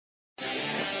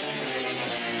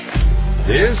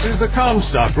This is the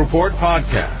Comstock Report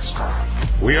podcast.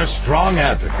 We are strong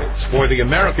advocates for the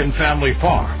American family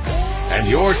farm and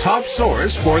your top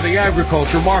source for the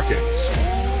agriculture markets.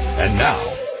 And now,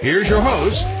 here's your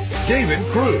host, David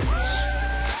Cruz.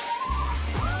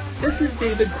 This is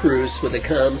David Cruz with the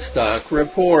Comstock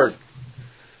Report.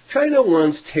 China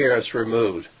wants tariffs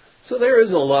removed, so there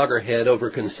is a loggerhead over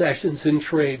concessions in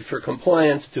trade for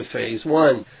compliance to Phase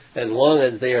 1. As long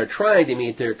as they are trying to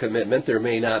meet their commitment, there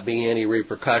may not be any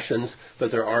repercussions, but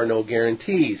there are no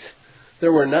guarantees.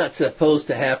 There were not supposed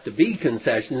to have to be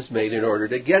concessions made in order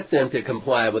to get them to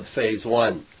comply with Phase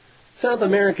 1. South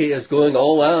America is going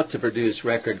all out to produce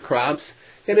record crops,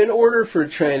 and in order for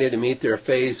China to meet their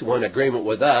Phase 1 agreement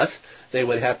with us, they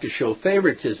would have to show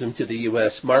favoritism to the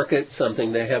U.S. market,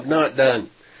 something they have not done.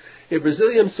 If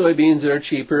Brazilian soybeans are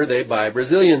cheaper, they buy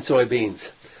Brazilian soybeans.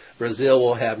 Brazil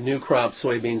will have new crop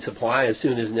soybean supply as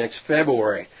soon as next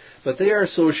February, but they are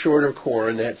so short of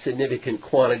corn that significant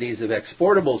quantities of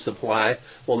exportable supply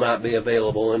will not be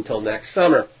available until next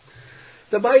summer.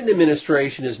 The Biden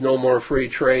administration is no more free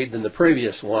trade than the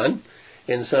previous one.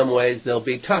 In some ways, they'll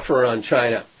be tougher on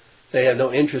China. They have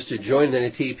no interest to join the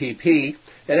TPP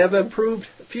and have approved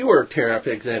fewer tariff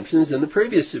exemptions than the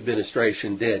previous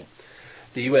administration did.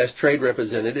 The U.S. Trade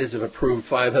Representatives have approved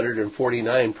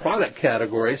 549 product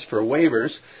categories for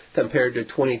waivers compared to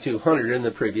 2,200 in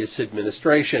the previous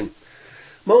administration.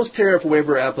 Most tariff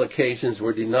waiver applications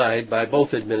were denied by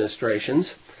both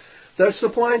administrations. The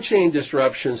supply chain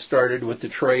disruption started with the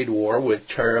trade war with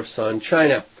tariffs on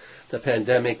China. The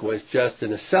pandemic was just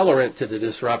an accelerant to the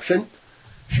disruption.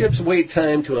 Ships' wait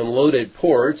time to unload at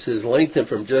ports has lengthened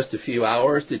from just a few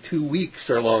hours to 2 weeks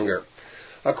or longer.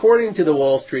 According to the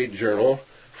Wall Street Journal,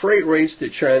 freight rates to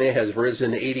China has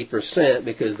risen 80%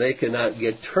 because they cannot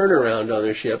get turnaround on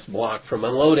their ships blocked from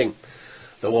unloading.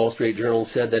 The Wall Street Journal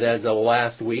said that as of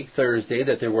last week, Thursday,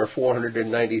 that there were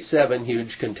 497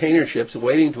 huge container ships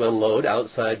waiting to unload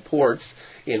outside ports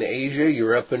in Asia,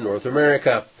 Europe, and North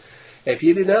America. If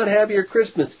you do not have your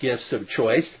Christmas gifts of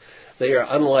choice, they are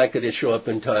unlikely to show up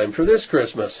in time for this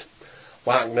Christmas.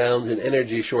 Lockdowns and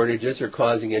energy shortages are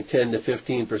causing a 10 to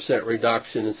 15%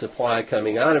 reduction in supply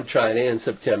coming out of China in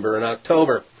September and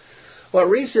October. What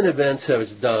recent events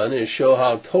have done is show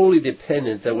how totally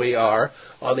dependent that we are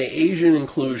on the Asian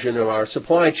inclusion of our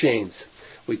supply chains.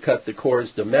 We cut the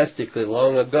cords domestically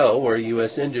long ago where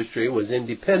U.S. industry was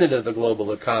independent of the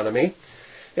global economy.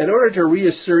 In order to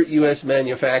reassert U.S.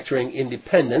 manufacturing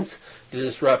independence, the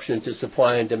disruption to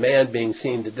supply and demand being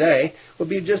seen today would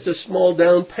be just a small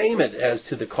down payment as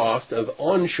to the cost of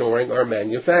onshoring our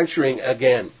manufacturing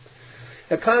again.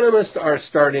 Economists are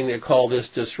starting to call this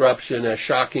disruption a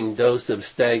shocking dose of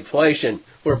stagflation,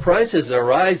 where prices are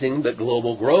rising but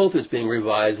global growth is being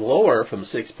revised lower from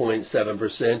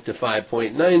 6.7% to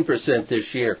 5.9%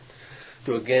 this year.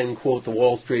 To again quote the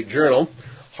Wall Street Journal,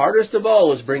 hardest of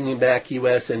all is bringing back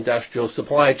U.S. industrial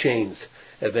supply chains.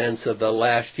 Events of the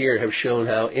last year have shown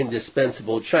how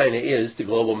indispensable China is to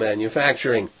global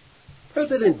manufacturing.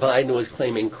 President Biden was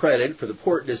claiming credit for the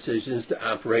port decisions to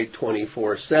operate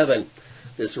 24/7.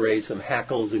 This raised some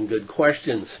hackles and good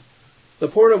questions. The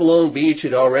Port of Long Beach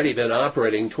had already been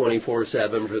operating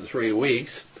 24/7 for 3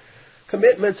 weeks.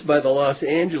 Commitments by the Los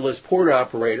Angeles port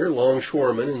operator,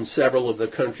 longshoremen, and several of the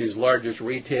country's largest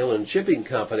retail and shipping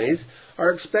companies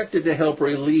are expected to help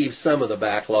relieve some of the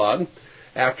backlog.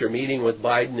 After meeting with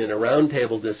Biden in a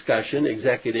roundtable discussion,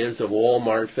 executives of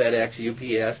Walmart, FedEx,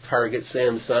 UPS, Target,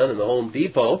 Samsung, and the Home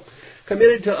Depot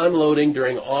committed to unloading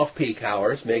during off-peak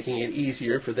hours, making it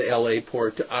easier for the LA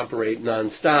port to operate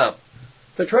nonstop.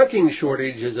 The trucking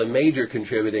shortage is a major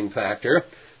contributing factor.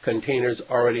 Containers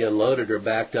already unloaded are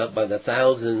backed up by the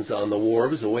thousands on the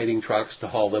wharves awaiting trucks to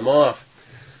haul them off.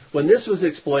 When this was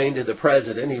explained to the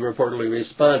president, he reportedly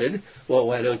responded, "Well,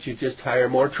 why don't you just hire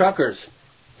more truckers?"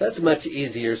 That's much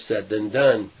easier said than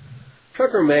done.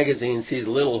 Trucker Magazine sees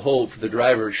little hope for the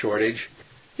driver shortage.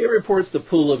 It reports the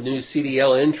pool of new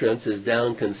CDL entrants is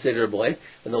down considerably,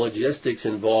 and the logistics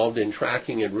involved in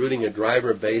tracking and routing a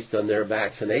driver based on their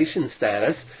vaccination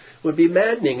status would be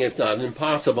maddening if not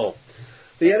impossible.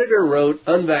 The editor wrote,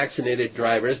 unvaccinated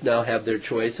drivers now have their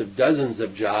choice of dozens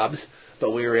of jobs,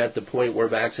 but we are at the point where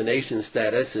vaccination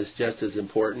status is just as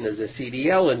important as a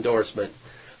CDL endorsement.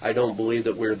 I don't believe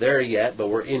that we're there yet, but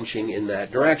we're inching in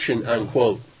that direction,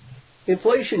 unquote.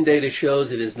 Inflation data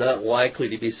shows it is not likely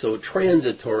to be so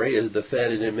transitory as the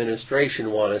Fed and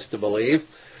administration want us to believe.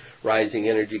 Rising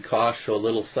energy costs show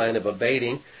little sign of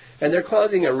abating, and they're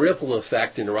causing a ripple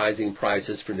effect in rising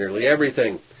prices for nearly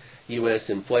everything. U.S.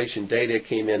 inflation data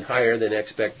came in higher than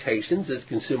expectations as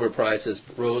consumer prices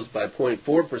rose by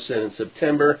 0.4% in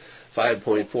September,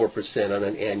 5.4% on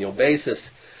an annual basis.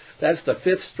 That's the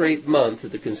fifth straight month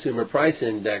that the Consumer Price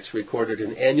Index recorded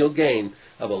an annual gain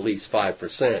of at least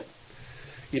 5%.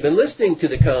 You've been listening to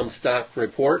the Comstock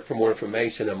Report. For more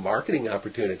information on marketing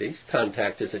opportunities,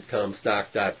 contact us at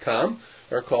Comstock.com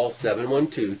or call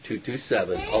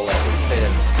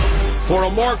 712-227-1110. For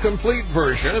a more complete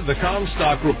version of the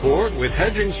Comstock Report with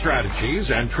hedging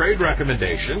strategies and trade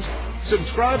recommendations,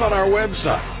 subscribe on our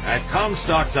website at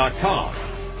Comstock.com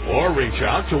or reach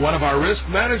out to one of our risk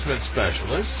management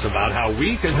specialists about how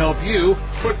we can help you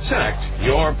protect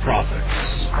your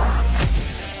profits.